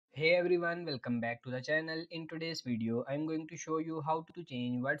Hey everyone, welcome back to the channel. In today's video, I'm going to show you how to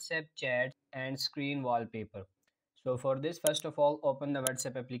change WhatsApp chats and screen wallpaper. So for this, first of all, open the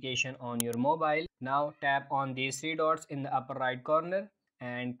WhatsApp application on your mobile. Now tap on these three dots in the upper right corner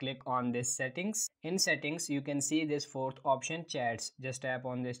and click on this settings. In settings, you can see this fourth option chats. Just tap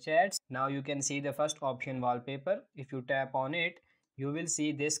on this chats. Now you can see the first option wallpaper. If you tap on it, you will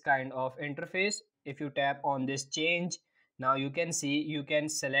see this kind of interface. If you tap on this change, now you can see you can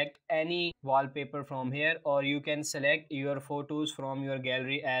select any wallpaper from here, or you can select your photos from your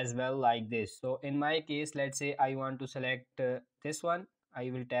gallery as well, like this. So in my case, let's say I want to select this one. I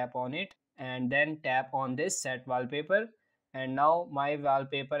will tap on it and then tap on this set wallpaper, and now my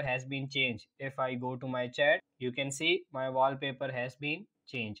wallpaper has been changed. If I go to my chat, you can see my wallpaper has been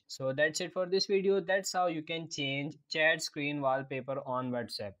changed. So that's it for this video. That's how you can change chat screen wallpaper on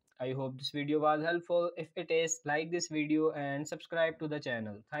WhatsApp. I hope this video was helpful. If it is, like this video and subscribe to the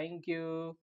channel. Thank you.